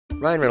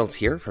Ryan Reynolds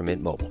here from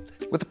Mint Mobile.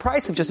 With the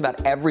price of just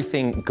about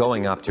everything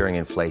going up during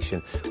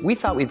inflation, we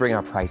thought we'd bring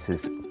our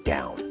prices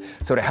down.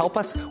 So to help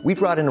us, we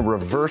brought in a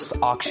reverse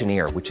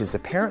auctioneer, which is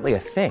apparently a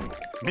thing.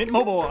 Mint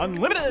Mobile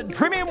Unlimited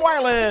Premium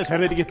Wireless. How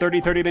to get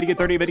 30, 30, bit to get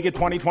 30, bit to get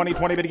 20, 20,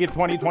 20, bit to get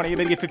 20, 20,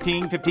 bit to get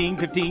 15, 15,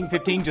 15,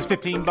 15, just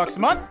 $15 a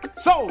month?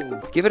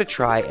 Sold! Give it a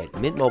try at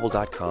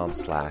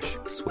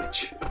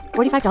mintmobile.com/switch.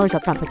 $45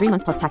 up front for 3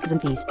 months plus taxes and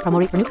fees. Promo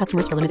rate for new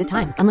customers for limited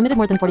time. Unlimited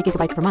more than 40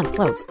 gigabytes per month.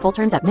 Slows full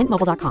terms at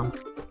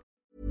mintmobile.com.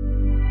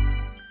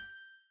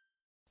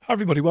 Hi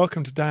everybody,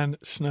 welcome to Dan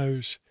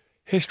Snow's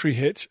History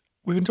Hit.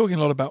 We've been talking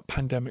a lot about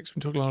pandemics. We've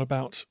been talking a lot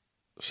about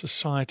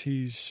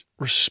societies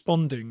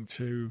responding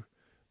to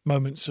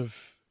moments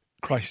of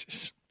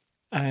crisis.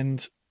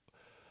 And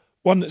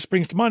one that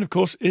springs to mind, of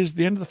course, is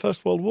the end of the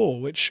First World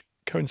War, which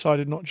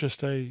coincided not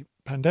just a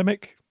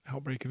pandemic,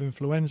 outbreak of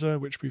influenza,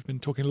 which we've been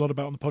talking a lot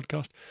about on the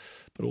podcast,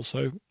 but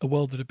also a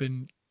world that had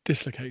been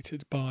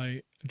dislocated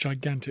by a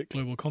gigantic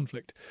global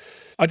conflict.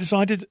 I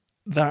decided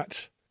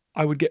that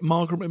I would get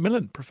Margaret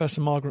Macmillan,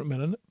 Professor Margaret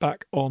Macmillan,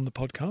 back on the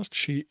podcast.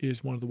 She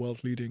is one of the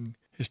world's leading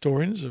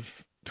historians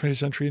of 20th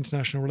century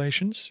international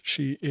relations.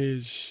 She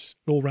is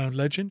an all-round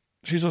legend.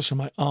 She's also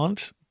my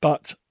aunt,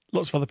 but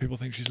lots of other people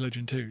think she's a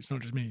legend too. It's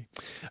not just me.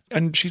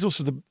 And she's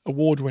also the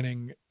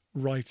award-winning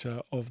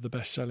writer of the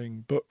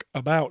best-selling book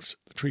about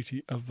the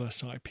Treaty of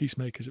Versailles,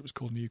 Peacemakers, it was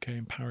called in the UK,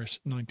 in Paris,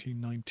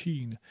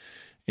 1919,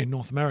 in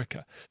North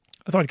America.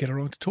 I thought I'd get her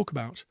on to talk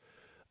about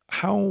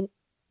how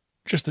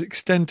just the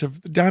extent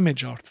of the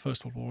damage after the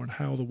First World War and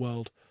how the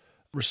world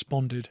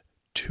responded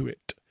to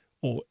it,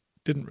 or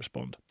didn't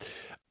respond.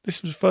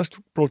 This was first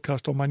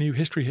broadcast on my new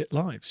History Hit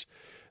Lives.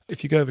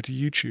 If you go over to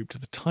YouTube, to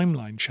the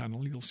Timeline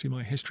channel, you'll see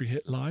my History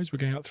Hit Lives. We're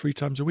going out 3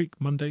 times a week,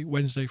 Monday,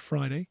 Wednesday,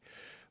 Friday,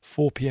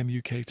 4 p.m.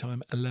 UK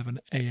time, 11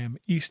 a.m.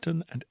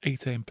 Eastern and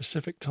 8 a.m.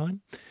 Pacific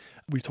time.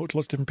 We've talked to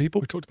lots of different people.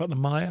 We talked about the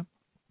Maya.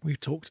 We've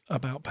talked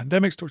about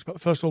pandemics, talked about the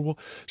First World War.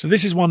 So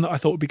this is one that I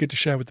thought would be good to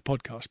share with the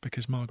podcast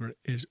because Margaret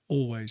is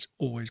always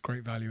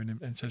great value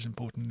and says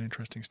important and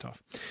interesting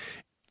stuff.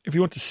 If you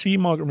want to see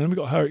Margaret, we've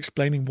got her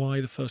explaining why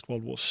the First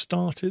World War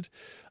started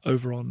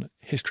over on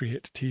History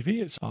Hit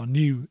TV. It's our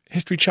new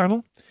history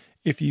channel.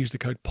 If you use the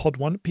code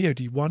POD1,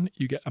 POD1,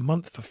 you get a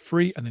month for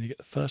free, and then you get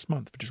the first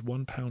month for just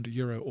 £1,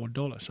 euro, or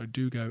dollar. So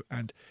do go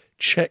and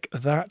check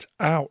that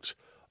out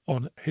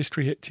on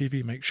History Hit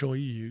TV. Make sure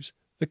you use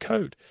the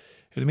code.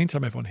 In the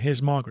meantime, everyone,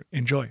 here's Margaret.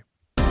 Enjoy.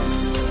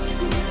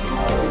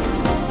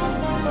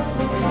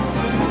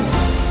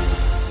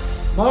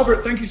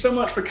 Margaret, thank you so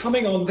much for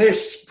coming on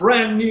this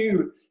brand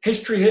new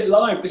History Hit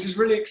Live. This is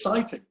really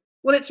exciting.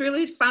 Well, it's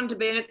really fun to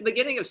be at the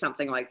beginning of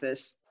something like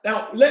this.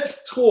 Now,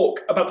 let's talk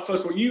about the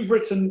First World War. You've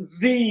written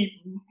the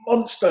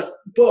monster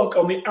book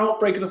on the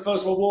outbreak of the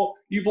First World War.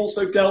 You've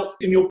also dealt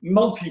in your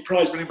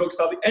multi-prize winning books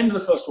about the end of the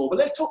First World War.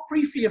 But let's talk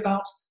briefly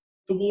about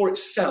the war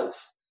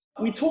itself.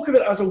 We talk of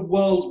it as a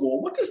world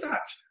war. What does that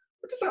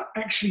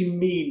actually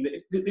mean?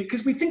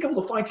 Because we think of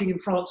all the fighting in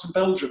France and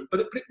Belgium, but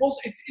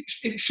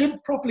it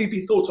should properly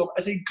be thought of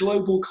as a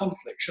global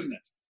conflict, shouldn't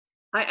it?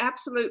 I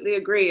absolutely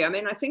agree. I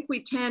mean, I think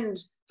we tend,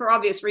 for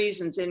obvious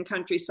reasons, in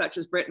countries such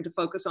as Britain, to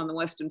focus on the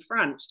Western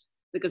Front,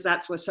 because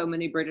that's where so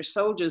many British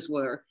soldiers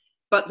were.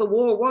 But the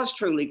war was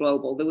truly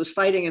global. There was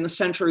fighting in the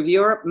center of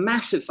Europe,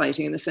 massive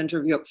fighting in the center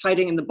of Europe,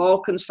 fighting in the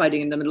Balkans,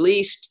 fighting in the Middle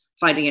East,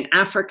 fighting in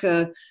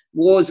Africa,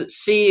 wars at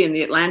sea in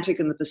the Atlantic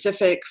and the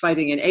Pacific,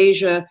 fighting in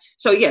Asia.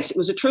 So yes, it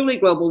was a truly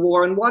global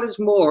war. And what is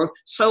more,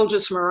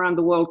 soldiers from around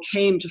the world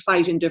came to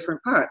fight in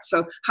different parts.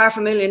 So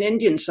 500,000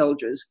 Indian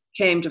soldiers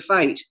came to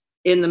fight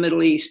in the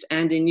Middle East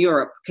and in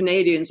Europe.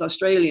 Canadians,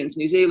 Australians,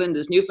 New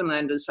Zealanders,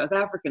 Newfoundlanders, South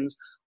Africans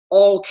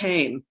all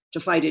came to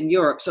fight in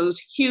Europe. So there was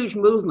huge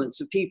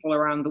movements of people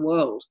around the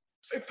world.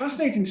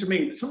 Fascinating to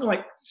me that something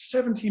like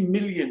 70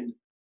 million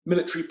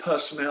military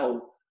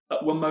personnel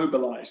were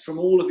mobilized from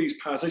all of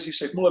these powers, as you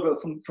say, from all over,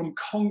 from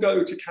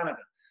Congo to Canada.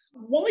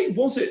 Why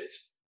was it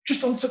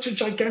just on such a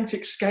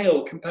gigantic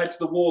scale compared to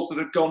the wars that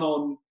had gone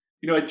on,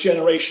 a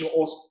generation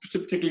or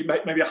particularly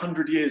maybe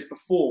 100 years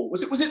before?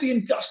 Was it the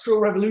Industrial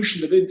Revolution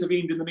that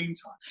intervened in the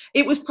meantime?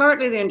 It was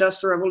partly the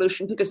Industrial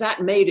Revolution because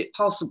that made it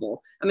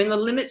possible. I mean, the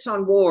limits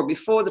on war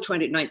before the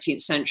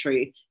 19th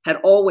century had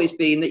always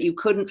been that you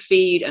couldn't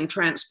feed and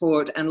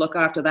transport and look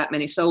after that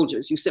many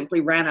soldiers. You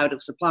simply ran out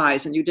of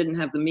supplies and you didn't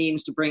have the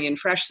means to bring in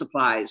fresh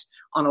supplies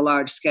on a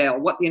large scale.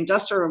 What the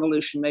Industrial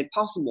Revolution made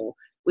possible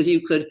was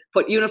you could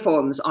put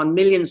uniforms on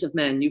millions of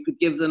men, you could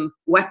give them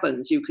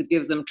weapons, you could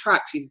give them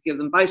trucks, you could give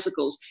them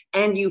bicycles,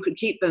 and you could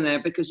keep them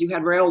there because you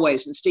had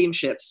railways and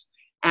steamships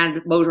and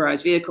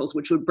motorized vehicles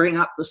which would bring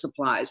up the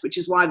supplies, which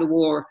is why the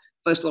war,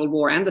 First World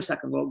War and the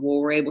Second World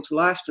War, were able to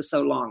last for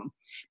so long.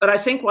 But I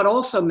think what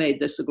also made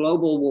this a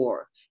global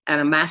war and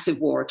a massive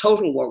war, a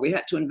total war, we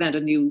had to invent a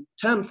new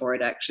term for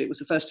it actually, it was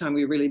the first time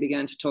we really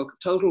began to talk of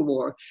total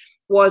war,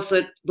 was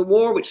that the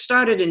war which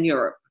started in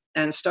Europe,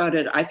 and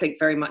started, I think,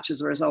 very much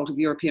as a result of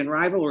European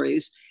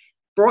rivalries,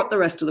 brought the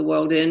rest of the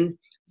world in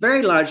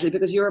very largely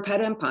because Europe had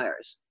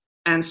empires.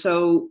 And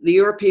so the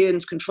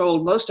Europeans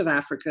controlled most of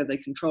Africa, they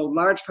controlled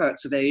large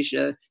parts of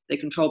Asia, they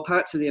controlled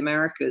parts of the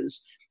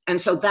Americas. And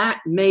so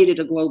that made it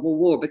a global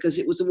war, because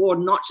it was a war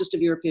not just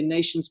of European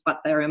nations, but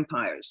their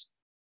empires.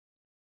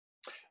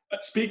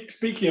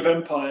 Speaking of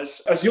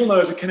empires, as you'll know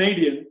as a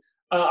Canadian,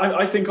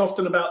 I think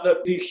often about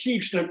the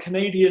huge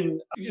Canadian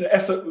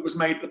effort that was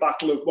made at the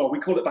Battle of, well, we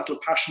call it Battle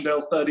of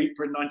Passchendaele, 3rd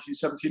Ypres in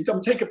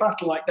 1917. Take a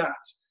battle like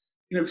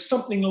that,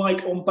 something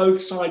like on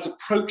both sides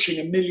approaching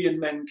 1 million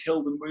men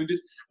killed and wounded.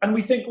 And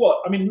we think,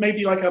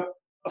 maybe like a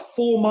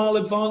 4-mile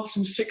advance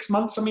in 6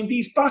 months. I mean,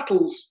 these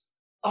battles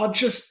are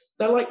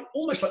they're like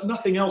almost like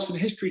nothing else in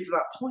history to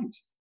that point.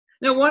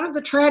 Now, one of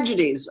the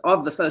tragedies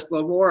of the First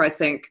World War, I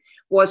think,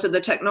 was that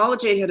the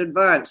technology had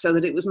advanced so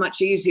that it was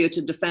much easier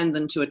to defend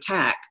than to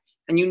attack.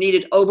 And you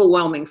needed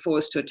overwhelming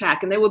force to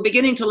attack. And they were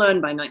beginning to learn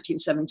by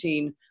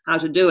 1917 how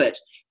to do it.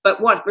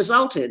 But what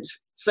resulted,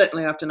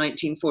 certainly after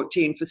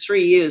 1914, for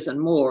 3 years and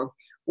more,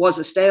 was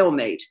a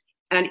stalemate.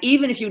 And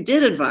even if you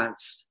did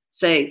advance,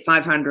 say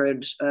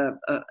 500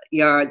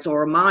 yards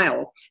or a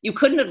mile, you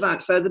couldn't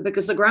advance further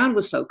because the ground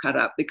was so cut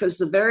up, because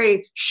the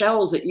very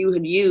shells that you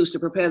had used to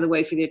prepare the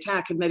way for the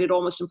attack had made it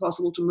almost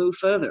impossible to move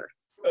further.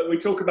 We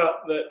talk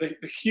about the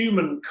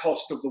human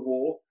cost of the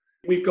war.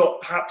 We've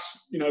got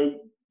perhaps,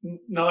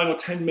 9 or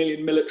 10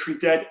 million military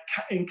dead,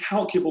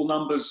 incalculable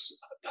numbers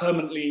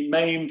permanently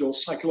maimed or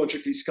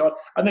psychologically scarred,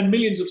 and then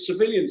millions of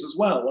civilians as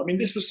well. I mean,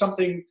 this was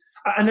something,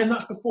 and then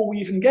that's before we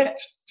even get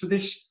to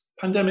this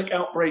pandemic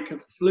outbreak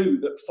of flu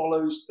that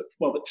follows,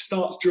 that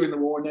starts during the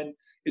war and then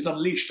is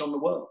unleashed on the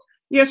world.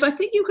 Yes, I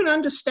think you can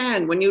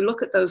understand when you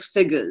look at those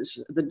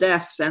figures, the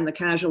deaths and the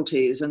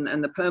casualties and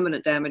the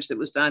permanent damage that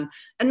was done,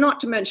 and not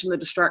to mention the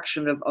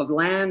destruction of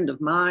land, of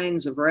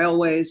mines, of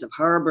railways, of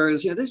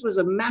harbors. This was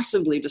a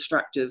massively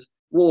destructive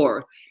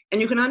war.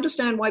 And you can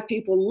understand why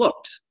people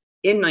looked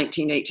in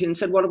 1918 and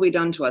said, what have we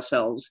done to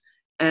ourselves?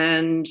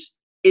 And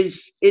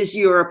is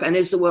Europe and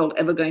is the world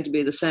ever going to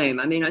be the same?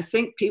 I mean, I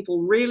think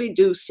people really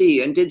do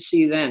see, and did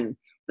see then,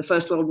 the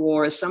First World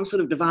War as some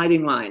sort of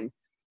dividing line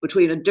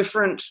between a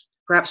different,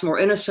 perhaps more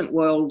innocent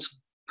world,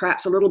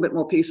 perhaps a little bit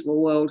more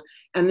peaceful world,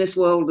 and this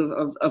world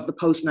of the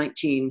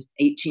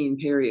post-1918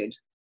 period.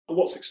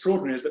 What's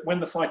extraordinary is that when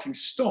the fighting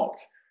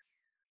stopped,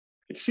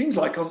 it seems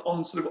like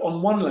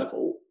on one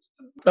level,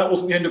 that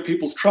wasn't the end of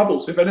people's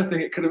troubles. If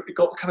anything, it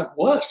got kind of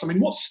worse. I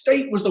mean, what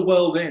state was the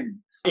world in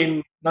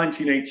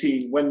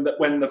 1918 when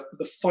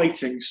the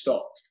fighting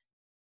stopped?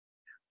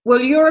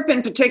 Well, Europe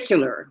in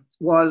particular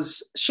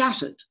was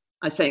shattered,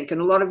 I think,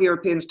 and a lot of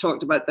Europeans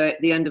talked about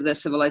the end of their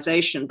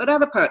civilization, but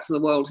other parts of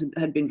the world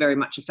had been very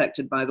much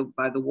affected by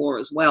the war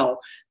as well.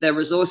 Their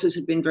resources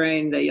had been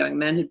drained, their young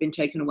men had been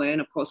taken away,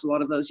 and of course a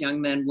lot of those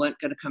young men weren't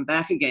going to come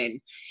back again.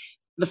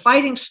 The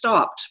fighting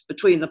stopped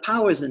between the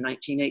powers in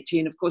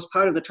 1918. Of course,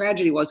 part of the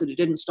tragedy was that it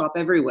didn't stop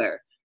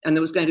everywhere, and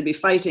there was going to be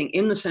fighting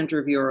in the center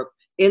of Europe,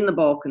 in the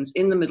Balkans,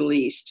 in the Middle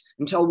East,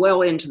 until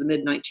well into the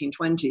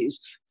mid-1920s.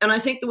 And I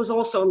think there was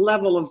also a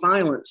level of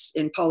violence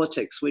in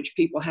politics which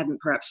people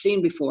hadn't perhaps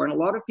seen before. And a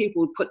lot of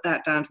people would put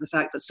that down to the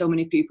fact that so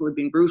many people had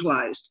been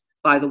brutalized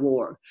by the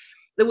war.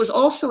 There was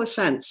also a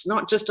sense,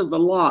 not just of the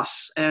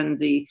loss and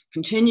the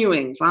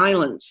continuing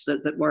violence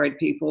that worried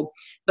people,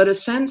 but a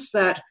sense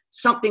that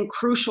something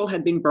crucial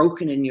had been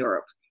broken in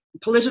Europe.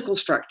 Political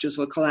structures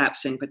were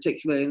collapsing,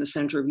 particularly in the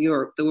center of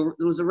Europe. There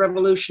was a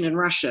revolution in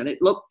Russia, and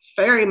it looked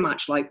very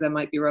much like there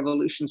might be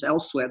revolutions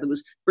elsewhere. There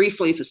was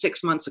briefly for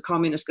 6 months a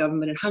communist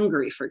government in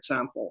Hungary, for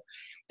example.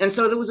 And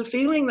so there was a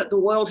feeling that the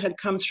world had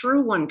come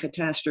through one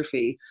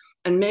catastrophe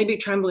and maybe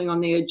trembling on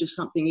the edge of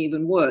something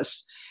even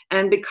worse.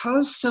 And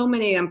because so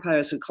many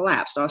empires had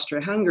collapsed,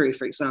 Austria-Hungary,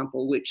 for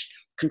example, which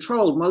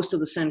controlled most of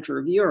the center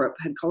of Europe,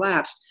 had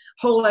collapsed.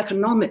 Whole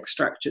economic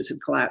structures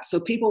had collapsed. So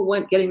people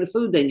weren't getting the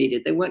food they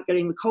needed. They weren't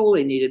getting the coal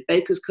they needed.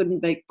 Bakers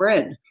couldn't bake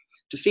bread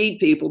to feed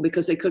people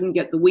because they couldn't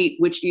get the wheat,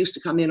 which used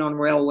to come in on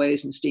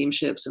railways and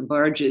steamships and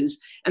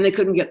barges, and they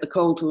couldn't get the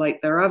coal to light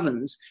their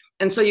ovens.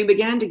 And so you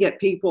began to get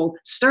people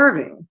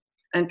starving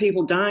and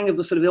people dying of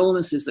the sort of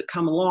illnesses that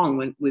come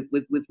along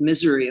with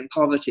misery and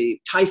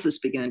poverty. Typhus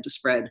began to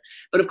spread.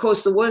 But of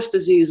course, the worst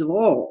disease of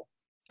all,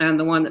 and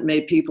the one that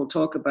made people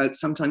talk about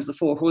sometimes the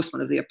 4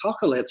 horsemen of the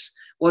apocalypse,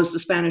 was the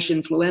Spanish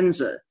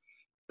influenza,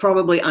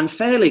 probably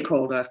unfairly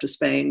called after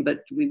Spain, but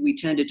we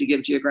tended to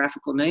give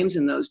geographical names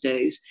in those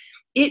days.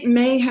 It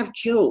may have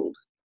killed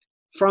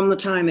from the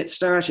time it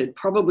started,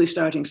 probably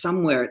starting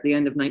somewhere at the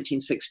end of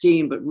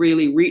 1916, but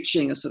really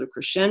reaching a sort of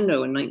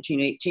crescendo in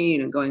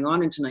 1918 and going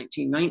on into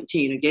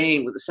 1919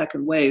 again with the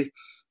second wave.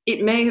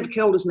 It may have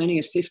killed as many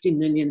as 50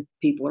 million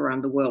people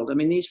around the world. I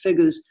mean, these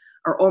figures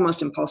are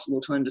almost impossible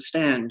to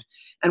understand.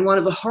 And one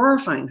of the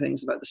horrifying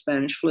things about the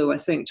Spanish flu, I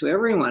think, to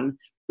everyone,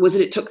 was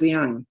that it took the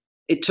young.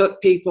 It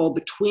took people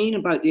between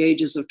about the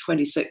ages of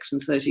 26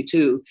 and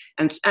 32,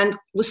 and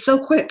was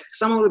so quick.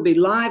 Someone would be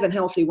live and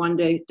healthy one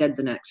day, dead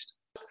the next.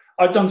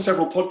 I've done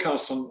several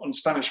podcasts on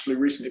Spanish flu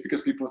recently because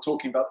people are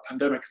talking about the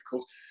pandemic, of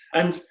course.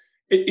 And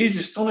it is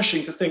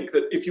astonishing to think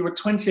that if you were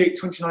 28,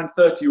 29,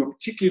 30, you were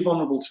particularly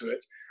vulnerable to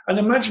it. And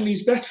imagine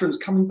these veterans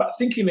coming back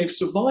thinking they've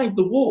survived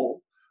the war.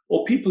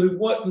 or people who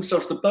worked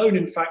themselves to the bone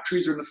in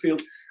factories or in the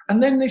field,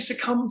 and then they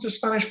succumb to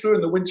Spanish flu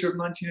in the winter of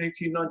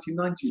 1918,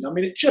 1919. I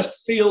mean, it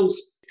just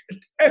feels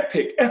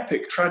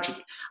epic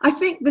tragedy. I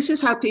think this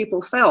is how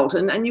people felt,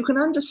 and you can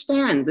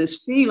understand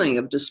this feeling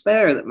of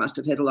despair that must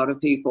have hit a lot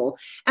of people.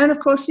 And of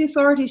course, the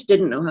authorities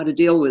didn't know how to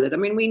deal with it. I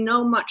mean, we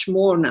know much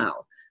more now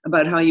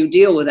about how you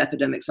deal with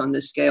epidemics on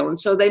this scale, and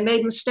so they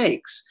made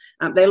mistakes.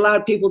 They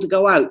allowed people to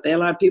go out. They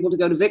allowed people to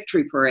go to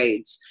victory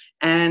parades,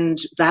 and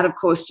that, of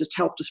course, just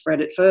helped to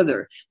spread it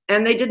further.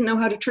 And they didn't know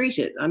how to treat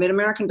it. I mean,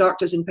 American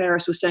doctors in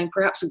Paris were saying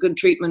perhaps a good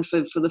treatment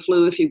for the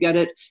flu, if you get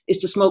it, is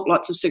to smoke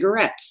lots of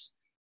cigarettes,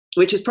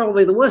 which is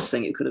probably the worst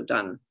thing you could have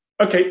done.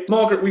 Okay,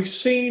 Margaret, we've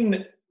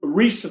seen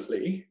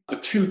recently the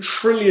 $2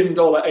 trillion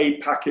aid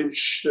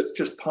package that's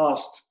just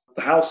passed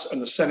the House and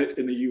the Senate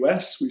in the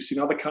US. We've seen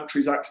other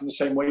countries act in the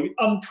same way,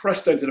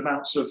 unprecedented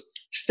amounts of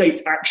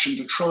state action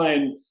to try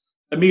and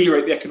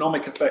ameliorate the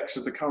economic effects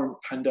of the current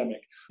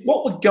pandemic.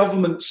 What were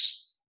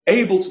governments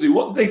able to do?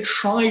 What did they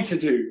try to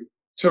do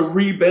to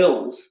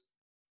rebuild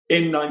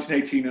in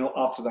 1918 and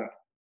after that?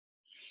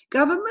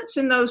 Governments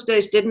in those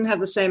days didn't have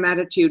the same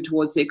attitude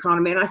towards the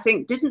economy, and I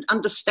think didn't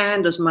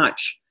understand as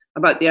much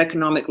about the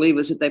economic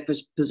levers that they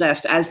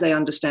possessed as they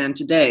understand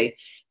today.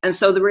 And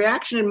so the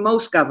reaction in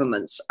most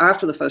governments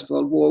after the First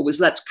World War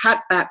was, let's cut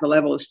back the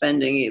level of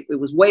spending. It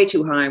was way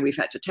too high, and we've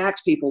had to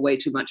tax people way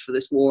too much for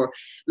this war.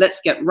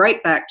 Let's get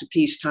right back to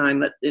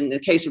peacetime. In the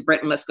case of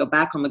Britain, let's go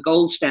back on the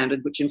gold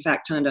standard, which in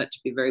fact turned out to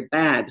be very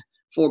bad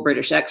for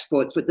British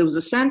exports. But there was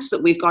a sense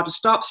that we've got to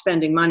stop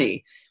spending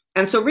money.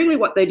 And so really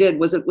what they did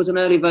was, it was an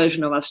early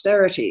version of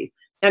austerity.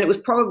 And it was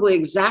probably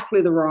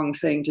exactly the wrong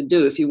thing to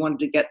do if you wanted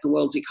to get the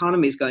world's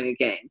economies going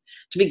again.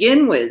 To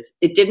begin with,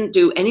 it didn't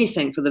do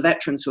anything for the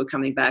veterans who were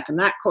coming back, and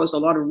that caused a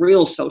lot of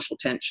real social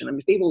tension. I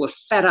mean, people were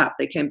fed up.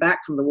 They came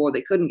back from the war.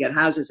 They couldn't get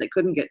houses. They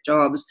couldn't get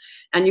jobs.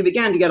 And you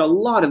began to get a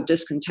lot of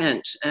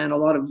discontent and a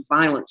lot of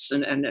violence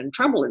and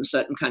trouble in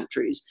certain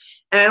countries.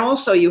 And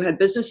also you had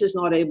businesses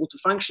not able to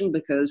function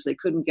because they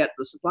couldn't get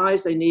the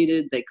supplies they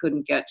needed. They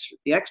couldn't get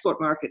the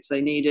export markets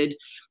they needed.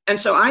 And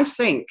so I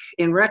think,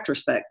 in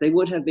retrospect, they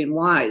would have been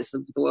wise,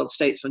 the world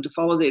statesmen, to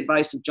follow the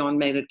advice of John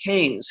Maynard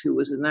Keynes, who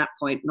was in that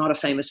point not a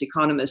famous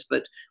economist,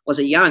 but was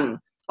a young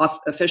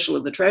official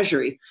of the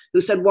Treasury,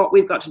 who said, what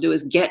we've got to do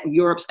is get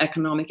Europe's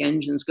economic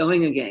engines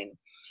going again.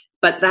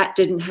 But that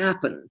didn't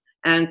happen.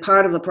 And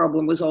part of the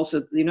problem was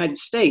also the United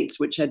States,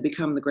 which had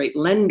become the great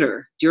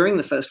lender during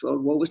the First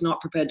World War, was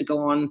not prepared to go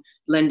on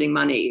lending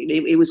money.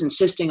 It was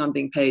insisting on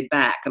being paid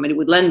back. I mean, it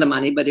would lend the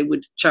money, but it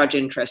would charge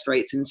interest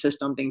rates and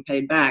insist on being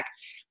paid back.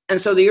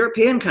 And so the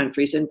European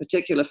countries in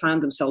particular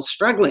found themselves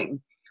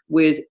struggling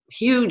with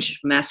huge,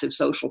 massive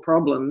social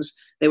problems.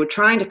 They were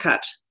trying to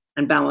cut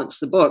and balance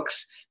the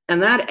books.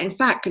 And that, in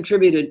fact,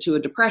 contributed to a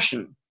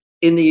depression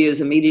in the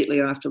years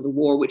immediately after the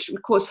war, which, of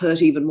course,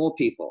 hurt even more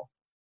people.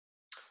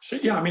 So,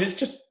 yeah, I mean, it's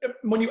just,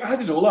 when you add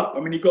it all up,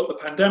 I mean, you've got the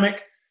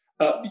pandemic,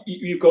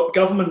 you've got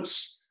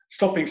governments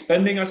stopping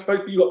spending, I suppose,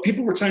 but you've got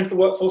people returning to the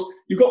workforce,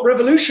 you've got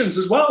revolutions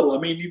as well. I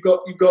mean, you've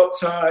got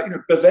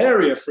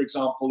Bavaria, for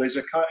example, is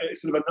a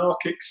sort of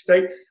anarchic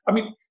state. I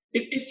mean,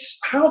 it's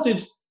how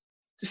did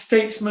the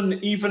statesmen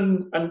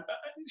even, and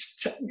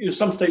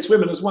some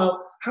stateswomen as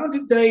well, how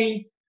did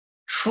they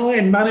try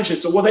and manage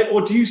this?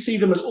 Or do you see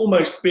them as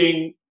almost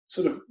being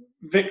sort of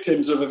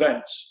victims of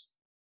events?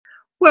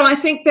 Well, I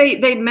think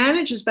they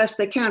manage as best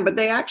they can, but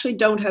they actually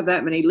don't have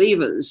that many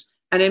levers.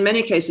 And in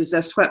many cases,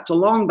 they're swept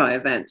along by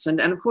events.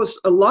 And of course,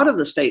 a lot of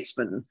the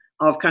statesmen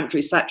of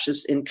countries such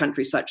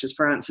as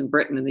France and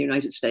Britain and the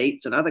United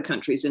States and other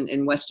countries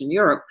in Western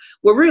Europe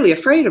were really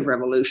afraid of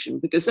revolution,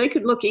 because they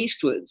could look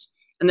eastwards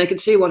and they could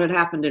see what had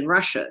happened in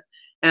Russia.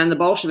 And the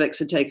Bolsheviks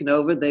had taken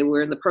over. They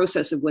were in the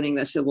process of winning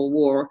their civil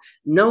war.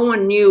 No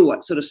one knew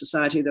what sort of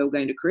society they were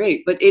going to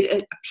create, but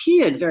it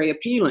appeared very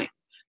appealing.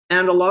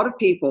 And a lot of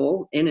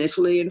people in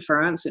Italy and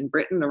France and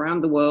Britain,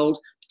 around the world,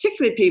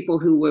 particularly people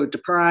who were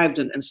deprived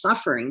and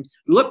suffering,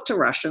 looked to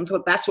Russia and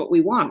thought, that's what we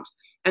want.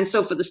 And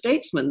so for the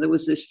statesmen, there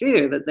was this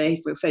fear that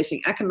they were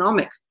facing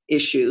economic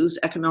issues,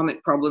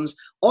 economic problems,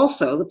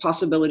 also the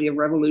possibility of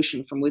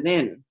revolution from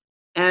within.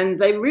 And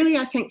they really,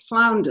 I think,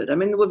 floundered. I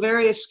mean, there were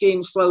various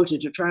schemes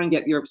floated to try and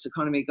get Europe's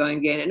economy going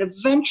again. And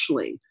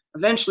eventually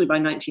by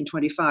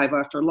 1925,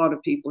 after a lot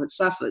of people had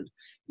suffered,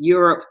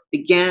 Europe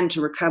began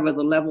to recover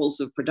the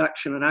levels of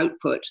production and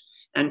output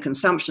and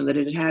consumption that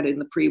it had had in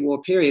the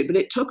pre-war period. But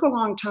it took a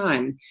long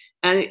time,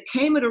 and it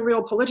came at a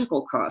real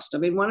political cost. I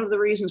mean, one of the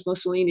reasons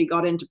Mussolini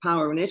got into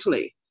power in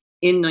Italy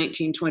in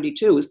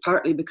 1922 was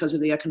partly because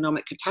of the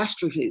economic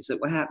catastrophes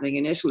that were happening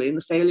in Italy and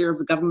the failure of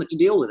the government to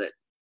deal with it.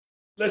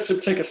 Let's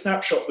take a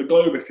snapshot of the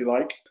globe, if you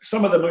like.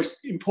 Some of the most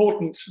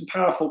important and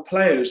powerful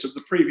players of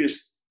the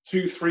previous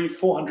 200, 300,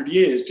 400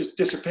 years just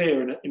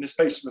disappear in the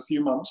space of a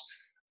few months.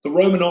 The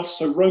Romanovs,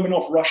 so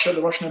Romanov Russia,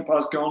 the Russian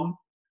Empire's gone.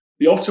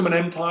 The Ottoman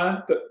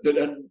Empire that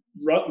had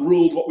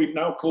ruled what we've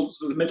now called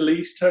sort of the Middle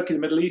East, Turkey, the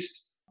Middle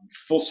East,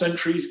 for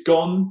centuries,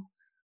 gone.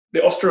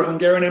 The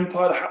Austro-Hungarian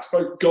Empire, the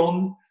Habsburg,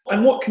 gone.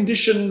 And what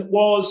condition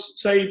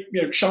was, say,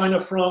 China,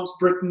 France,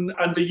 Britain,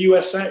 and the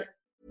USA?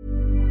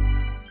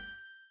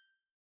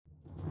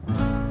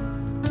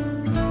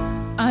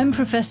 I'm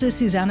Professor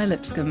Susanna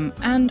Lipscomb,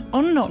 and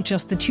on Not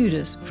Just the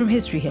Tudors from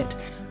History Hit,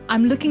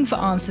 I'm looking for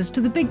answers to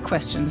the big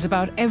questions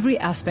about every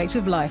aspect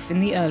of life in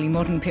the early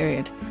modern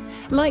period.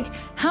 Like,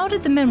 how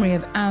did the memory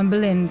of Anne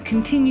Boleyn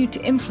continue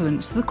to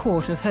influence the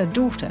court of her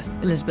daughter,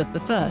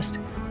 Elizabeth I?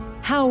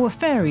 How were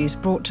fairies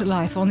brought to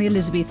life on the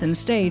Elizabethan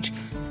stage?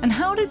 And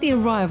how did the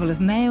arrival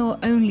of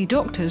male-only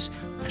doctors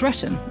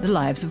threaten the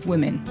lives of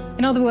women?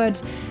 In other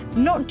words,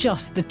 not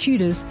just the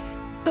Tudors,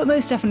 but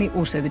most definitely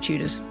also the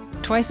Tudors.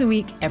 Twice a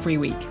week, every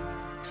week.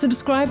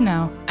 Subscribe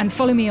now and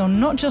follow me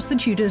on Not Just the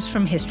Tudors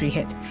from History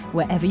Hit,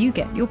 wherever you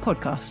get your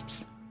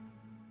podcasts.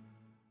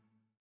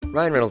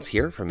 Ryan Reynolds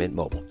here from Mint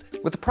Mobile.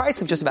 With the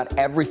price of just about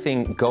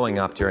everything going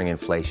up during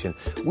inflation,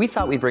 we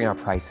thought we'd bring our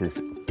prices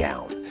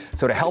down.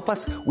 So to help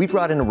us, we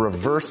brought in a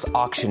reverse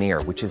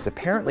auctioneer, which is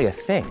apparently a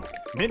thing.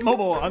 Mint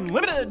Mobile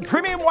Unlimited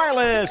Premium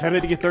Wireless. How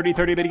to get 30,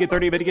 30, how to get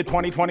 30, how to get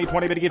 20, 20,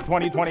 20, how to get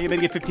 20, 20, how to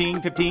get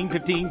 15, 15,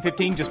 15,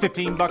 15, just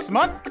 $15 a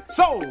month?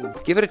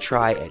 Sold! Give it a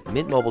try at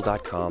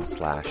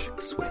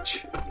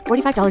mintmobile.com/switch.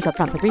 $45 up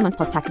front for 3 months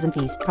plus taxes and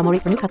fees. Promo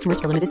rate for new customers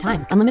for limited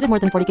time. Unlimited more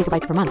than 40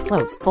 gigabytes per month.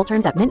 Slows full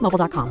terms at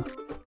mintmobile.com.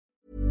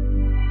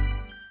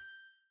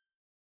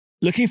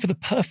 Looking for the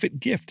perfect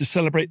gift to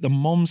celebrate the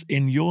moms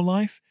in your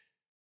life?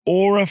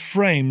 Aura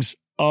frames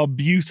are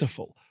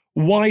beautiful,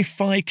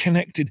 Wi-Fi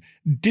connected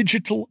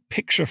digital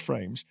picture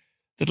frames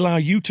that allow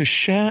you to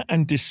share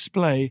and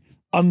display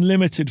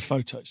unlimited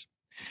photos.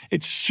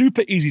 It's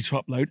super easy to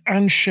upload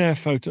and share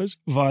photos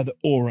via the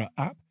Aura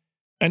app.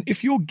 And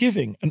if you're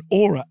giving an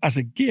Aura as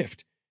a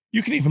gift,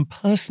 you can even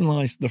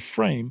personalize the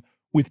frame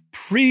with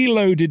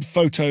preloaded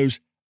photos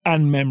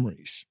and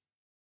memories.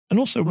 And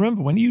also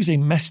remember, when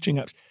using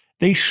messaging apps,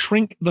 they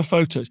shrink the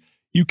photos.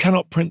 You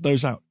cannot print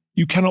those out.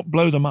 You cannot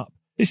blow them up.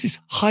 This is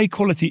high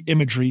quality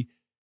imagery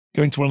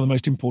going to one of the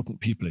most important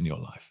people in your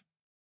life.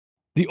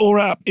 The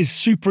Aura app is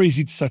super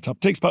easy to set up.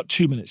 It takes about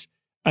 2 minutes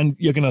and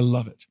you're going to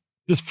love it.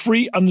 There's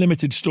free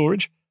unlimited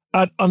storage,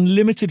 add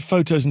unlimited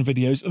photos and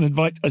videos, and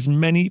invite as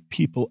many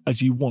people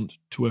as you want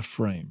to a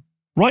frame.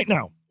 Right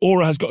now,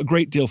 Aura has got a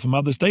great deal for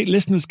Mother's Day.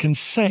 Listeners can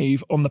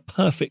save on the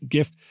perfect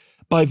gift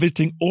by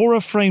visiting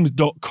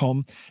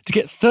auraframes.com to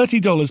get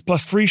 $30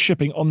 plus free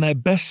shipping on their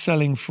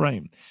best-selling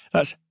frame.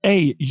 That's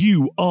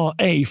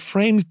AURA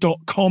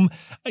frames.com.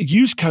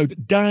 Use code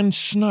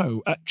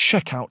DANSNOW at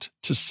checkout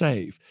to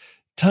save.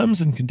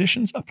 Terms and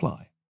conditions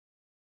apply.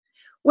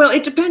 Well,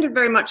 it depended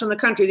very much on the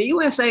country. The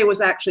USA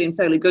was actually in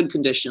fairly good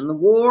condition. The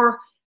war,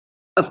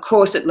 of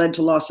course, it led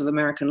to loss of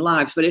American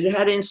lives, but it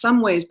had in some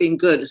ways been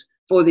good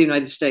for the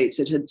United States.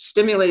 It had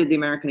stimulated the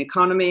American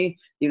economy.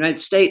 The United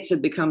States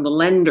had become the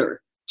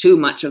lender to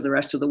much of the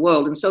rest of the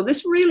world. And so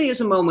this really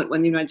is a moment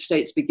when the United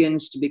States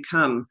begins to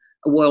become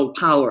a world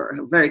power,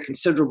 a very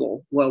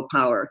considerable world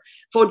power.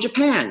 For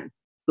Japan,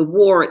 the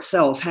war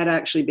itself had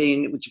actually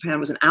been, Japan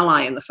was an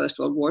ally in the First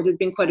World War. It had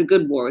been quite a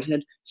good war. It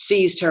had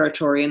seized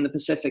territory in the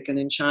Pacific and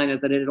in China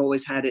that it had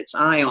always had its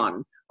eye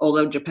on,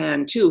 although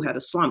Japan too had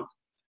a slump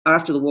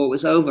after the war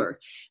was over.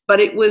 But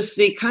it was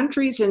the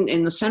countries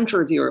in the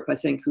center of Europe, I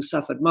think, who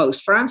suffered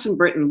most. France and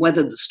Britain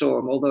weathered the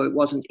storm, although it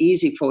wasn't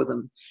easy for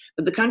them.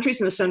 But the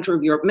countries in the center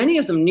of Europe, many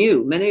of them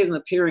new, many of them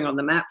appearing on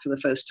the map for the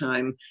first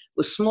time,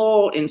 were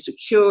small,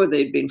 insecure,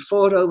 they'd been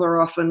fought over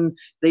often,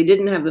 they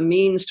didn't have the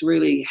means to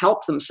really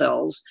help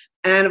themselves.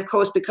 And of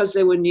course, because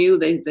they were new,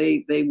 they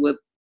were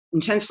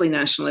intensely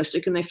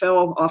nationalistic, and they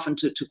fell often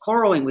to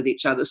quarreling with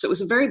each other. So it was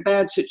a very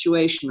bad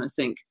situation, I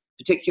think,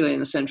 particularly in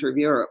the center of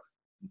Europe.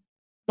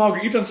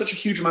 Margaret, you've done such a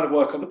huge amount of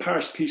work on the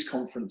Paris Peace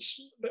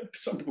Conference.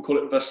 Some people call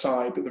it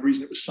Versailles, but the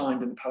reason it was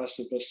signed in the Palace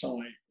of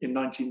Versailles in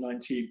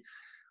 1919.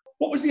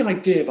 What was the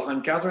idea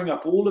behind gathering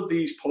up all of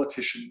these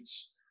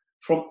politicians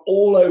from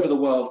all over the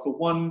world for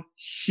one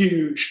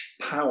huge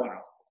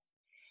powwow?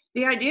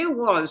 The idea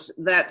was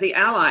that the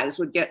Allies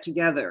would get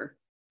together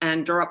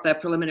and draw up their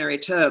preliminary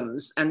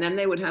terms, and then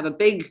they would have a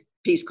big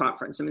peace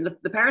conference. I mean,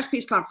 the Paris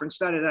Peace Conference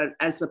started out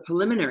as the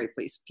preliminary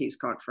peace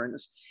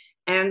conference.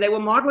 And they were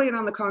modeling it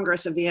on the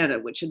Congress of Vienna,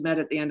 which had met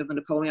at the end of the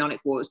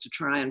Napoleonic Wars to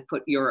try and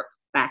put Europe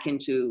back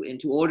into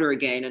order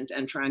again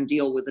and try and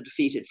deal with the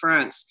defeated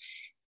France.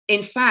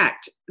 In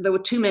fact, there were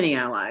too many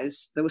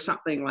allies. There was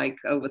something like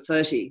over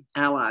 30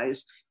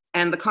 allies.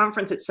 And the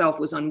conference itself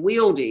was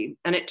unwieldy.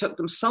 And it took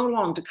them so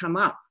long to come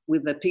up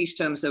with the peace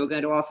terms they were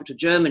going to offer to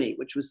Germany,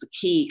 which was the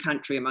key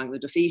country among the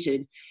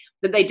defeated,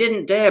 that they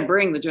didn't dare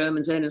bring the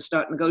Germans in and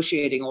start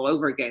negotiating all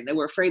over again. They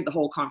were afraid the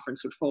whole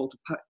conference would fall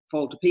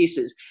to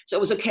pieces. So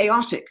it was a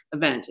chaotic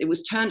event. It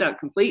was turned out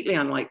completely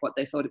unlike what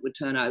they thought it would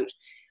turn out.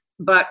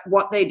 But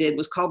what they did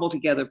was cobble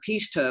together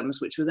peace terms,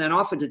 which were then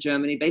offered to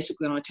Germany,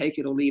 basically on a take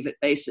it or leave it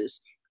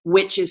basis,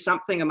 which is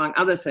something, among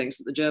other things,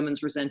 that the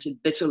Germans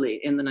resented bitterly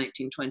in the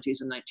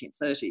 1920s and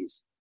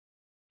 1930s.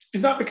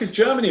 Is that because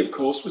Germany, of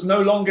course, was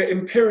no longer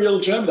Imperial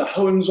Germany, the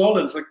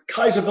Hohenzollern, the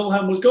Kaiser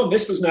Wilhelm was gone.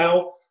 This was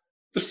now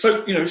the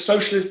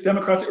Socialist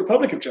Democratic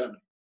Republic of Germany.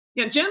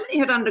 Yeah, Germany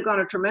had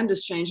undergone a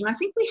tremendous change. And I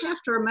think we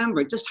have to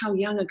remember just how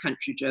young a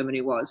country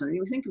Germany was. I mean,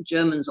 we think of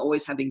Germans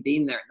always having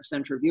been there in the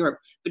center of Europe,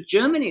 but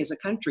Germany as a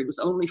country was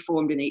only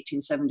formed in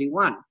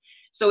 1871.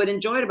 So it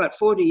enjoyed about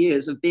 40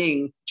 years of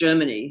being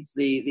Germany,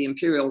 the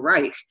Imperial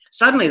Reich.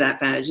 Suddenly that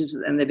vanishes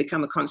and they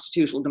become a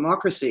constitutional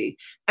democracy.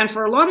 And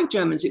for a lot of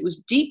Germans, it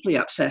was deeply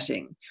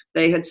upsetting.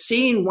 They had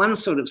seen one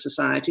sort of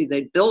society,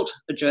 they'd built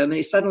a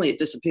Germany, suddenly it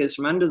disappears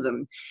from under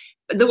them.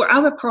 But there were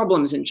other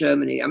problems in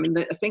Germany. I mean,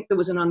 I think there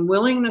was an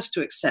unwillingness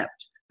to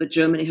accept that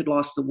Germany had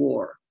lost the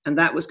war. And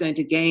that was going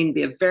to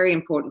be a very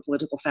important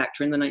political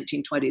factor in the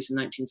 1920s and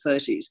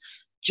 1930s.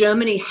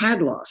 Germany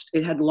had lost.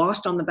 It had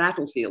lost on the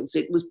battlefields.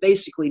 It was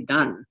basically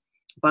done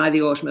by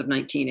the autumn of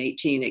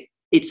 1918.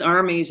 Its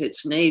armies,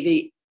 its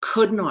navy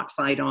could not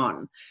fight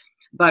on.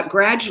 But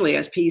gradually,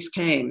 as peace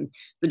came,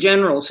 the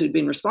generals who'd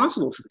been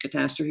responsible for the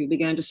catastrophe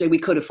began to say, we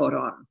could have fought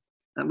on.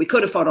 We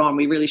could have fought on.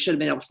 We really should have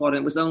been able to fight on.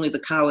 It was only the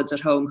cowards at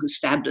home who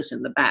stabbed us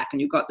in the back.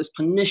 And you've got this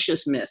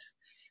pernicious myth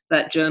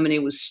that Germany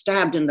was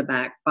stabbed in the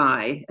back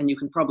by, and you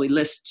can probably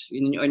list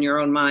in your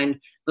own mind,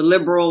 the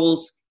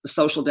liberals, the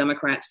social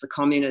democrats, the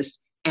communists,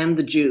 and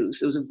the Jews.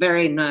 There was a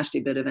very nasty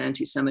bit of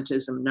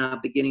anti-Semitism now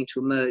beginning to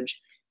emerge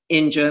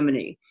in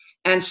Germany.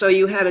 And so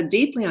you had a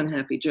deeply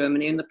unhappy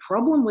Germany. And the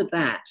problem with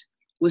that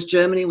was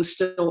Germany was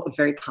still a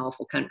very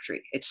powerful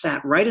country. It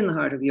sat right in the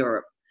heart of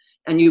Europe.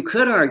 And you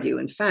could argue,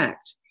 in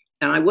fact,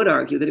 and I would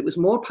argue that it was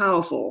more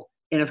powerful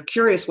in a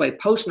curious way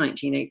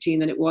post-1918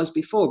 than it was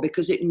before,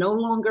 because it no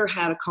longer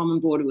had a common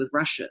border with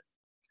Russia,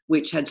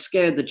 which had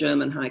scared the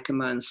German high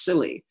command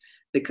silly,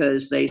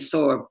 because they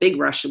saw a big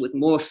Russia with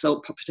more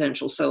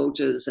potential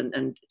soldiers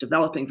and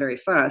developing very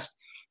fast.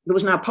 There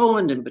was now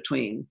Poland in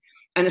between.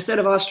 And instead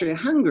of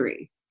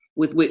Austria-Hungary,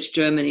 with which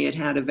Germany had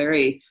had a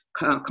very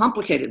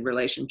complicated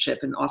relationship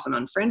and often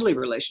unfriendly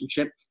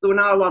relationship, there were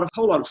now a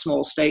whole lot of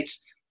small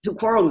states who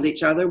quarreled with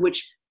each other,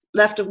 which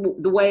left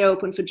the way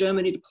open for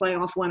Germany to play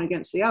off one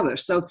against the other.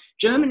 So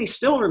Germany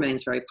still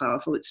remains very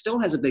powerful. It still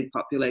has a big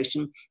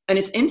population, and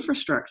its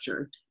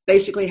infrastructure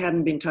basically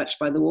hadn't been touched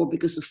by the war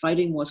because the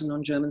fighting wasn't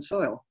on German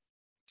soil.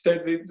 So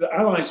the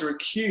Allies are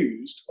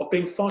accused of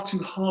being far too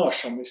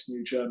harsh on this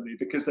new Germany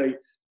because they,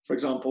 for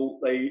example,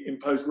 they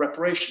imposed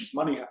reparations.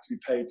 Money had to be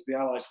paid to the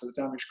Allies for the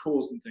damage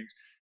caused and things.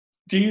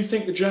 Do you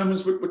think the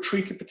Germans were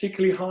treated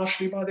particularly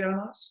harshly by the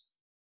Allies?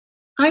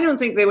 I don't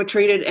think they were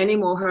treated any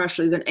more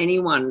harshly than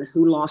anyone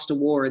who lost a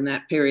war in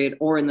that period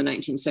or in the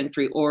 19th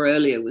century or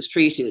earlier was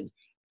treated.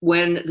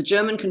 When the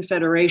German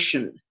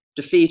Confederation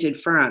defeated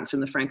France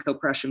in the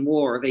Franco-Prussian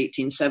War of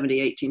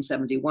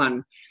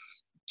 1870-1871,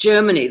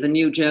 Germany, the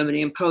new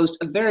Germany, imposed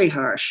a very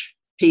harsh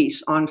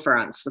peace on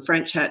France. The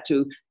French had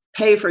to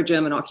pay for a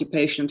German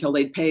occupation until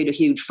they'd paid a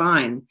huge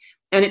fine.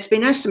 And it's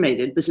been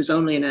estimated, this is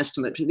only an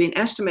estimate, it's been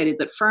estimated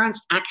that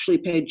France actually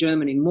paid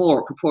Germany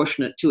more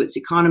proportionate to its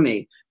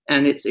economy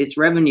and its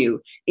revenue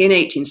in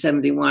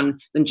 1871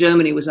 than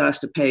Germany was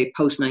asked to pay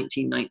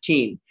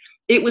post-1919.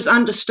 It was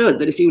understood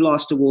that if you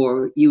lost a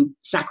war, you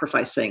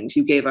sacrificed things.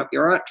 You gave up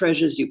your art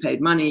treasures, you paid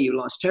money, you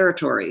lost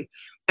territory.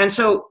 And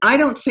so I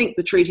don't think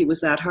the treaty was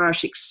that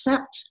harsh,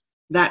 except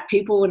that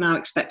people were now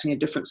expecting a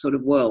different sort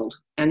of world.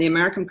 And the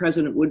American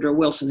President Woodrow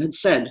Wilson had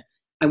said,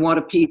 I want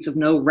a peace of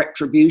no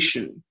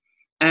retribution.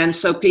 And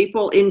so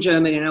people in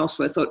Germany and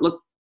elsewhere thought,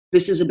 look,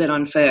 this is a bit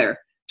unfair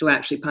to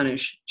actually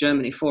punish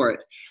Germany for it.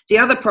 The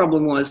other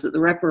problem was that the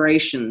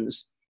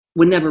reparations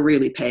were never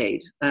really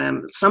paid.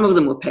 Some of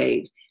them were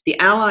paid. The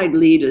Allied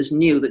leaders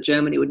knew that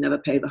Germany would never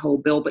pay the whole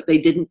bill, but they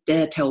didn't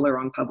dare tell their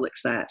own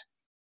publics that.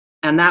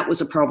 And that was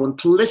a problem.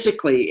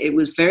 Politically, it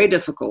was very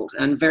difficult,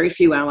 and very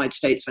few Allied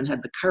statesmen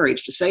had the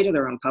courage to say to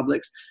their own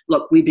publics,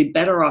 look, we'd be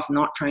better off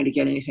not trying to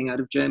get anything out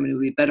of Germany.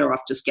 We'd be better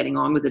off just getting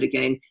on with it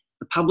again.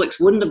 The publics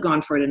wouldn't have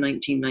gone for it in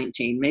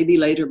 1919, maybe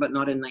later, but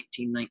not in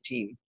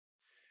 1919.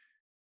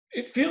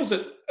 It feels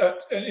that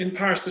in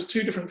Paris there's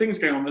two different things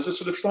going on. There's a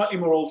sort of slightly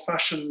more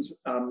old-fashioned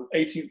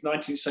 18th,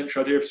 19th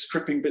century idea of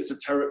stripping bits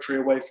of territory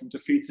away from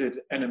defeated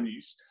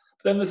enemies.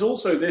 But then there's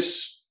also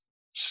this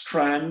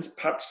strand,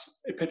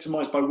 perhaps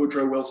epitomized by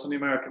Woodrow Wilson, the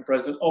American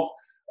president, of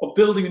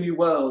building a new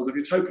world, of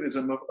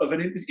utopianism, of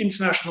an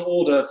international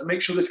order to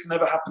make sure this can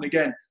never happen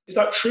again. Is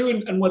that true?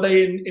 And were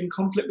they in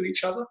conflict with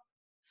each other?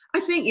 I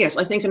think, yes,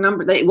 I think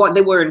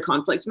they were in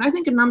conflict. And I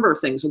think a number of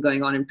things were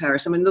going on in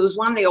Paris. I mean, there was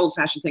one, the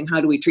old-fashioned thing,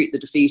 how do we treat the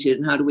defeated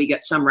and how do we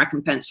get some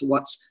recompense for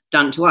what's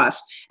done to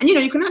us? And,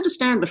 you can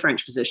understand the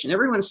French position.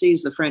 Everyone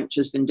sees the French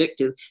as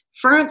vindictive.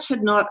 France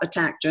had not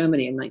attacked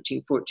Germany in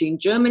 1914.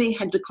 Germany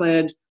had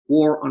declared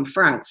war on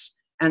France.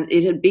 And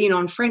it had been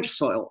on French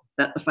soil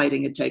that the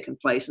fighting had taken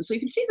place. And so you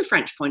can see the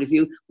French point of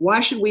view.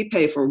 Why should we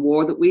pay for a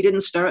war that we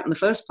didn't start in the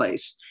first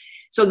place?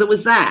 So there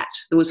was that.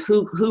 There was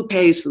who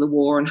pays for the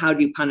war and how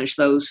do you punish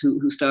those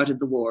who started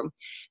the war.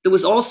 There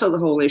was also the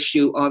whole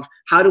issue of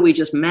how do we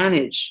just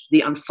manage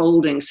the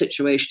unfolding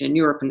situation in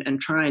Europe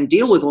and try and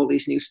deal with all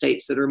these new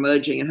states that are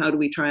emerging, and how do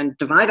we try and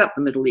divide up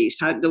the Middle East?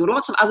 There were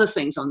lots of other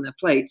things on their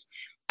plates.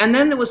 And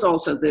then there was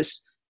also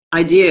this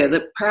idea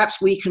that perhaps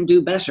we can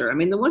do better. I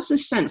mean, there was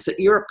this sense that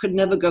Europe could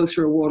never go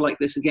through a war like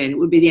this again. It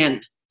would be the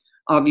end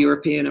of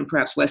European and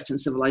perhaps Western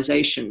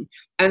civilization.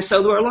 And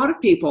so there were a lot of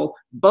people,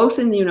 both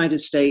in the United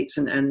States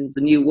and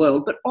the New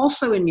World, but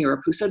also in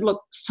Europe, who said,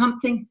 look,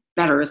 something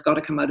better has got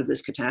to come out of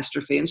this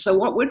catastrophe. And so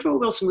what Woodrow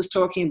Wilson was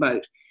talking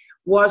about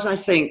was, I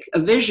think, a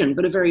vision,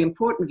 but a very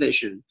important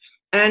vision.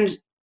 And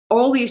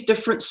all these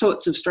different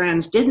sorts of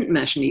strands didn't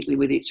mesh neatly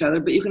with each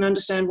other, but you can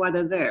understand why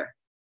they're there.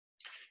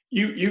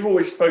 You've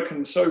always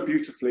spoken so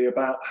beautifully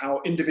about how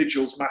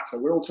individuals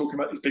matter. We're all talking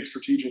about these big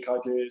strategic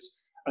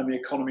ideas and the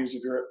economies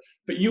of Europe.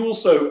 But you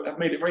also have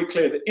made it very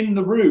clear that in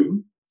the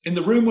room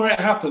where it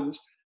happened,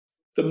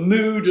 the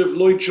mood of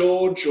Lloyd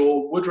George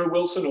or Woodrow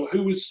Wilson or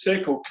who was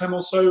sick or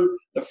Clemenceau,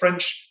 the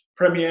French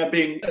premier,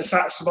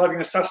 surviving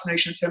an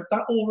assassination attempt,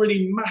 that all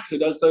really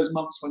mattered as those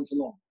months went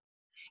along.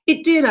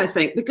 It did, I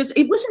think, because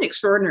it was an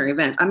extraordinary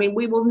event. I mean,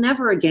 we will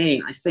never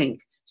again, I think,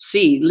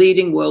 see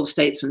leading world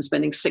statesmen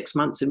spending 6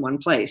 months in one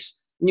place.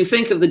 And you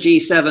think of the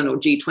G7 or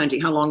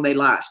G20, how long they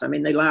last. I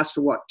mean, they last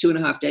for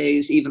 2.5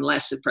 days, even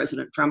less if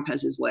President Trump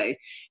has his way.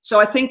 So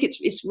I think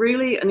it's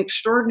really an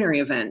extraordinary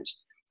event.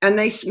 And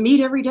they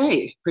meet every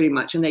day, pretty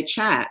much, and they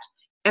chat.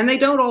 And they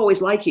don't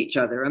always like each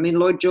other. I mean,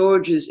 Lloyd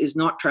George is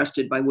not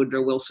trusted by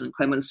Woodrow Wilson and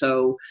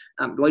Clemenceau.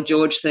 Lloyd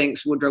George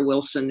thinks Woodrow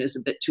Wilson is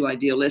a bit too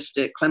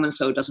idealistic.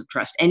 Clemenceau doesn't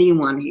trust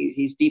anyone.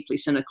 He's deeply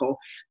cynical.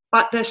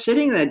 But they're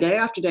sitting there day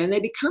after day, and they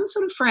become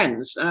sort of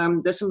friends.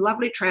 There's some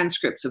lovely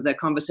transcripts of their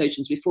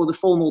conversations before the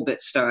formal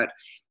bits start.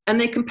 And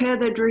they compare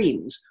their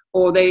dreams,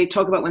 or they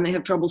talk about when they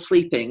have trouble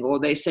sleeping, or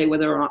they say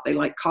whether or not they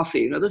like coffee.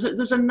 You know, there's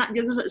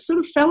a sort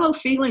of fellow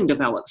feeling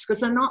develops, because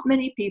there are not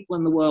many people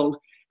in the world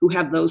who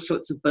have those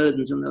sorts of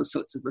burdens and those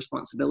sorts of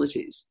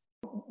responsibilities.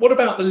 What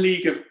about the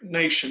League of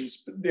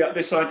Nations?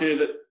 This idea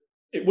that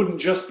it wouldn't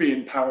just be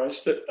in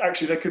Paris, that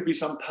actually there could be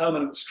some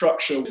permanent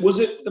structure. Was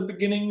it the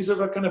beginnings of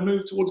a kind of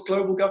move towards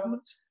global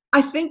government?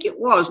 I think it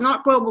was,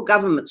 not global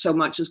government so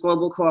much as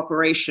global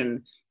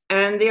cooperation.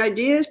 And the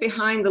ideas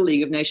behind the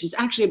League of Nations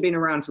actually had been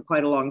around for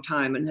quite a long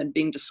time and had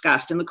been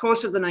discussed. In the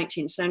course of the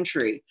 19th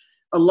century,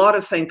 a lot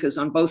of thinkers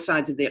on both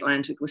sides of the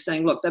Atlantic were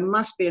saying, look, there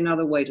must be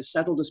another way to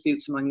settle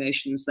disputes among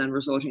nations than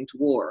resorting to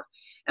war.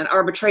 And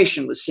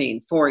arbitration was seen,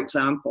 for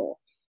example,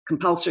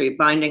 compulsory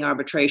binding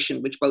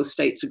arbitration, which both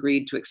states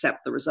agreed to accept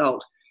the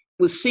result,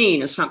 was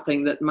seen as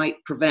something that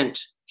might prevent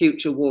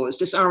future wars.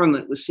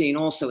 Disarmament was seen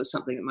also as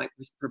something that might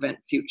prevent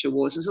future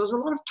wars. And so there was a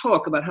lot of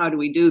talk about how do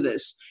we do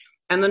this.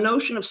 And the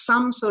notion of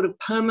some sort of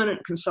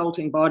permanent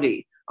consulting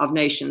body of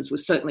nations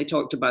was certainly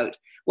talked about.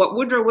 What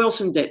Woodrow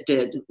Wilson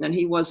did, and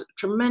he was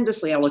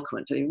tremendously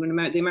eloquent,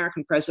 the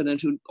American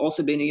president, who'd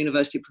also been a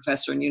university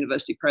professor and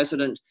university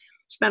president,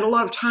 spent a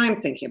lot of time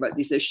thinking about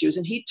these issues.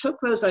 And he took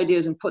those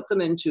ideas and put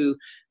them into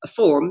a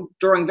form,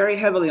 drawing very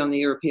heavily on the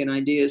European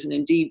ideas and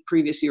indeed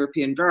previous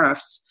European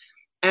drafts,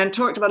 and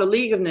talked about a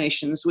League of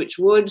Nations which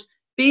would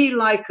be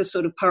like a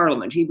sort of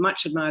parliament. He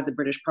much admired the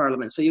British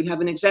Parliament. So you'd have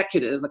an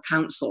executive, a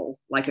council,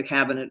 like a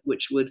cabinet,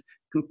 which would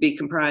be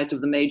comprised of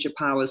the major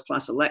powers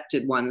plus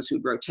elected ones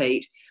who'd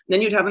rotate. And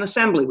then you'd have an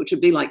assembly, which would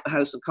be like the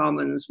House of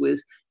Commons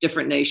with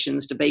different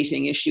nations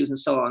debating issues and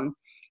so on.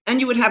 And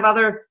you would have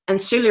other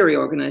ancillary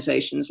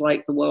organizations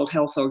like the World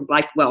Health,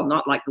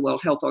 not like the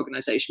World Health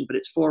Organization, but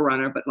its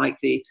forerunner, but like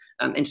the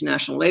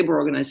International Labour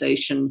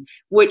Organization,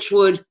 which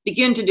would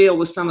begin to deal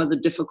with some of the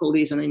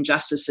difficulties and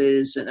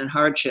injustices and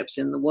hardships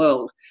in the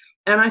world.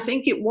 And I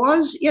think it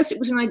was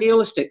an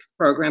idealistic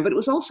program, but it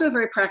was also a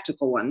very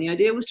practical one. The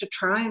idea was to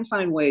try and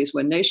find ways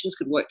where nations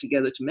could work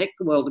together to make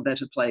the world a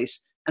better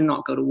place and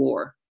not go to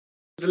war.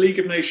 The League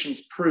of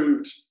Nations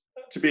proved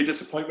to be a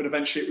disappointment.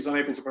 Eventually, it was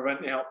unable to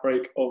prevent the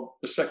outbreak of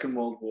the Second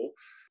World War.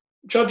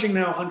 Judging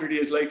now 100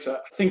 years later,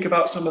 think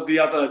about some of the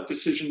other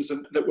decisions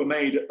that were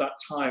made at that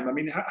time. I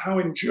mean, how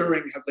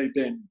enduring have they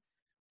been?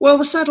 Well,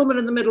 the settlement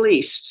in the Middle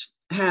East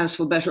has,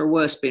 for better or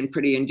worse, been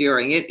pretty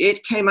enduring.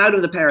 It came out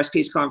of the Paris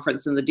Peace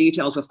Conference, and the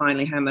details were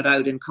finally hammered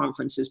out in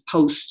conferences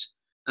post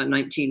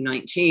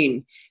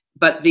 1919.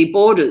 But the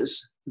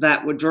borders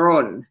that were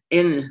drawn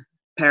in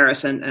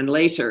Paris and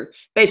later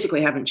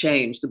basically haven't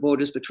changed, the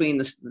borders between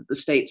the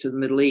states of the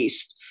Middle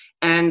East.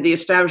 And the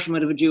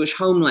establishment of a Jewish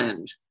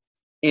homeland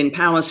in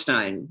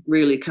Palestine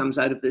really comes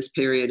out of this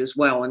period as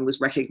well and was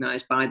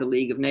recognized by the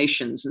League of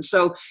Nations. And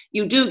so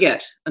you do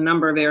get a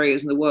number of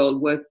areas in the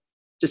world where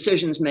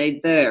decisions made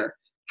there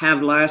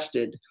have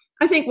lasted.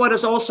 I think what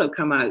has also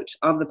come out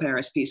of the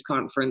Paris Peace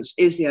Conference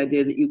is the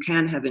idea that you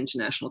can have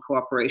international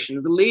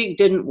cooperation. The League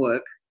didn't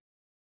work,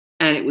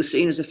 and it was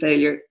seen as a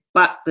failure,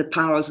 but the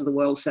powers of the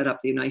world set up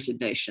the United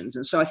Nations.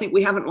 And so I think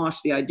we haven't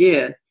lost the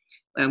idea,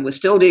 and we're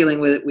still dealing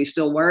with it. We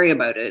still worry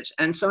about it.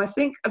 And so I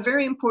think a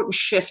very important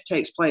shift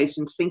takes place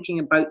in thinking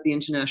about the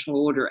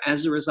international order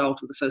as a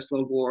result of the First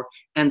World War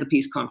and the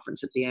peace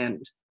conference at the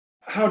end.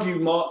 How do you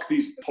mark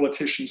these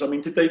politicians? I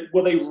mean,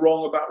 were they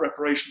wrong about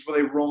reparations? Were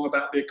they wrong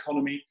about the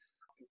economy?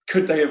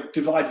 Could they have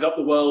divided up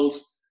the world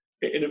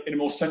in a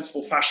more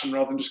sensible fashion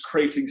rather than just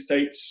creating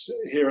states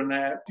here and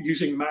there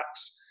using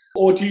maps?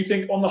 Or do you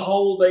think, on the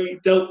whole, they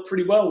dealt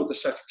pretty well with the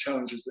set of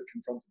challenges that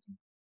confronted them?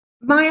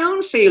 My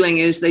own feeling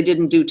is they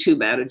didn't do too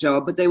bad a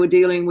job, but they were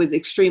dealing with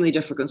extremely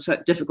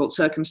difficult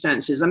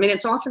circumstances. I mean,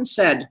 it's often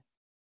said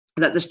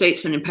that the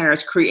statesmen in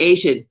Paris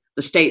created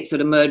the states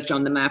that emerged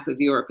on the map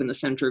of Europe in the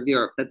center of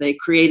Europe, that they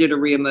created a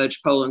re-emerged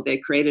Poland, they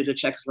created a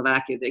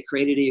Czechoslovakia, they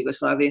created a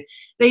Yugoslavia.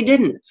 They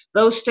didn't.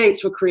 Those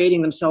states were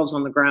creating themselves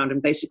on the ground,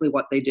 and basically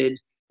what they did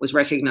was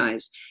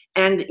recognize.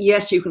 And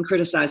yes, you can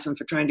criticize them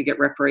for trying to get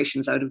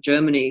reparations out of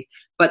Germany,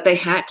 but they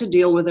had to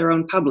deal with their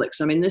own publics.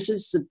 I mean, this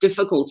is the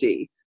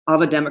difficulty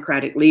of a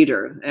democratic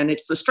leader, and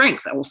it's the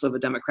strength also of a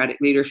democratic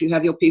leader. If you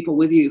have your people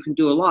with you, you can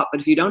do a lot,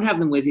 but if you don't have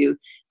them with you,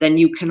 then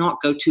you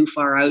cannot go too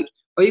far out,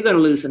 or you're going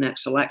to lose the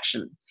next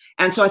election.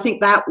 And so I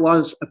think that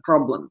was a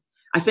problem.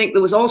 I think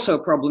there was also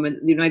a problem in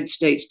the United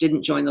States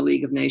didn't join the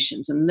League of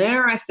Nations. And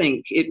there, I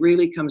think it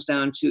really comes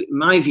down to, in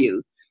my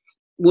view,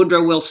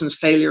 Woodrow Wilson's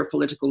failure of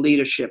political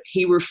leadership.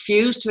 He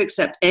refused to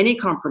accept any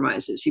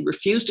compromises. He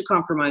refused to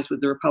compromise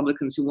with the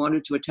Republicans who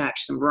wanted to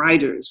attach some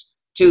riders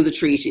to the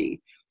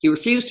treaty. He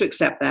refused to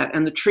accept that.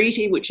 And the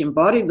treaty which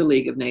embodied the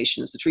League of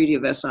Nations, the Treaty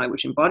of Versailles,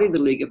 which embodied the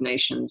League of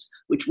Nations,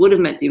 which would have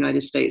meant the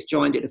United States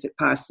joined it if it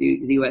passed the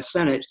US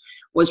Senate,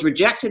 was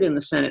rejected in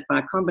the Senate by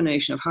a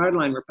combination of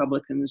hardline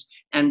Republicans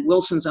and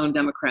Wilson's own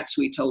Democrats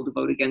who he told to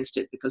vote against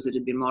it because it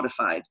had been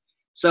modified.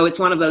 So it's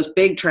one of those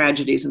big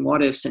tragedies and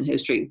what ifs in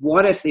history.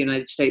 What if the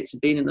United States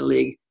had been in the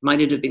League? Might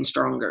it have been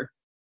stronger?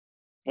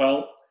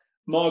 Well,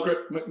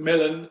 Margaret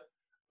Macmillan,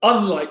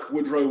 unlike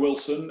Woodrow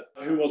Wilson,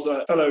 who was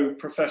a fellow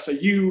professor,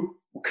 you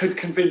could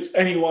convince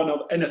anyone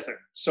of anything.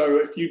 So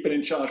if you'd been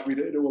in charge,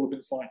 it'd all have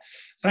been fine.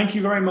 Thank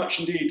you very much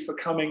indeed for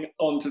coming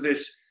on to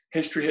this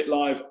History Hit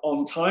Live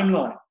on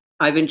Timeline.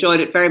 I've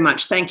enjoyed it very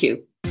much. Thank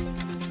you. I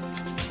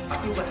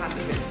feel the hand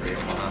of history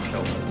on our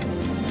shoulders.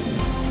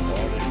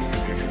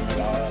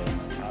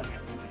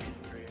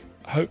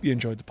 I hope you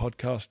enjoyed the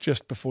podcast.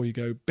 Just before you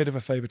go, bit of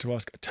a favour to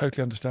ask. I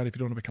totally understand if you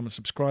don't want to become a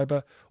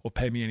subscriber or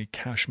pay me any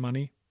cash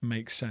money.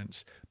 Makes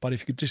sense. But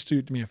if you could just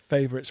do me a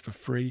favour, it's for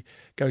free.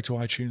 Go to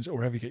iTunes or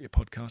wherever you get your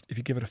podcast. If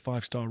you give it a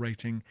 5-star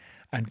rating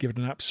and give it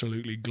an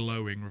absolutely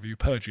glowing review,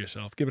 purge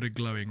yourself, give it a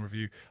glowing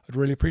review. I'd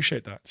really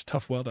appreciate that. It's a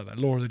tough world out there,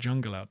 law of the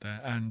jungle out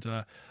there, and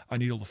I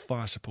need all the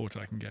fire support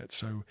I can get.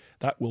 So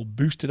that will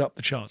boost it up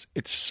the charts.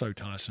 It's so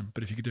tiresome.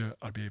 But if you could do it,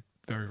 I'd be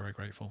very, very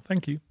grateful.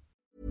 Thank you.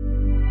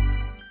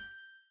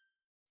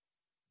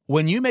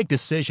 When you make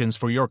decisions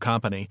for your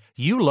company,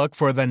 you look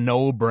for the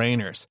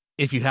no-brainers.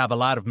 If you have a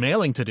lot of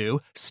mailing to do,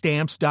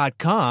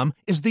 Stamps.com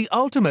is the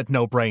ultimate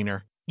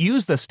no-brainer.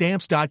 Use the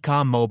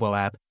Stamps.com mobile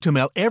app to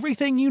mail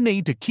everything you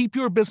need to keep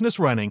your business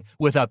running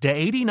with up to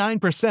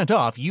 89%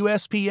 off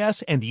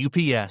USPS and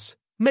UPS.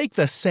 Make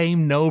the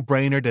same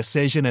no-brainer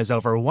decision as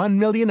over 1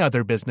 million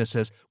other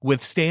businesses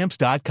with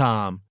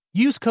Stamps.com.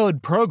 Use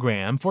code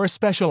PROGRAM for a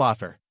special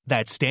offer.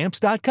 That's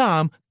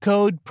Stamps.com,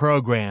 code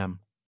PROGRAM.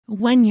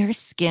 When your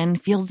skin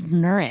feels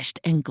nourished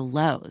and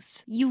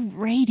glows, you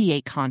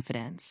radiate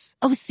confidence.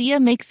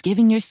 Osea makes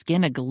giving your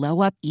skin a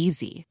glow-up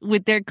easy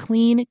with their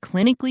clean,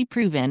 clinically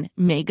proven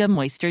Mega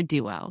Moisture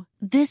Duo.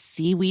 This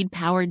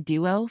seaweed-powered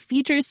duo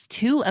features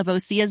 2 of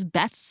Osea's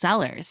best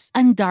sellers,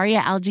 Undaria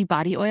Algae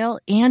Body Oil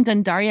and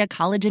Undaria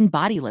Collagen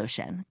Body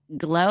Lotion.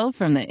 Glow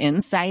from the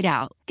inside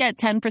out. Get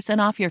 10%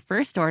 off your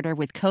first order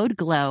with code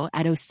GLOW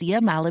at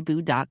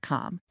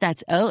OseaMalibu.com.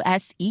 That's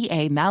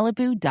OSEA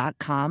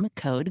Malibu.com,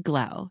 code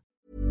GLOW.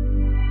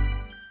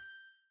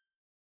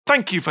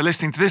 Thank you for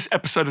listening to this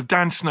episode of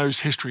Dan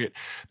Snow's History Hit.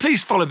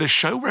 Please follow this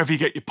show wherever you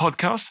get your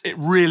podcasts. It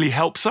really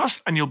helps us,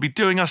 and you'll be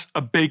doing us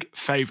a big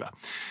favour.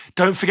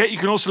 Don't forget, you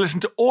can also listen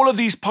to all of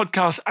these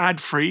podcasts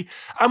ad-free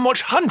and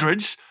watch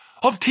hundreds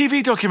of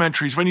TV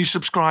documentaries when you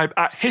subscribe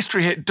at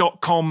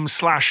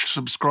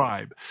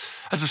historyhit.com/subscribe.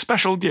 As a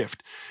special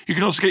gift, you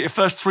can also get your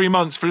first 3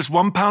 months for just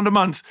 £1 a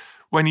month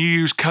when you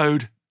use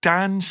code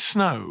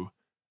DANSNOW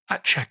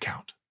at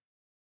checkout.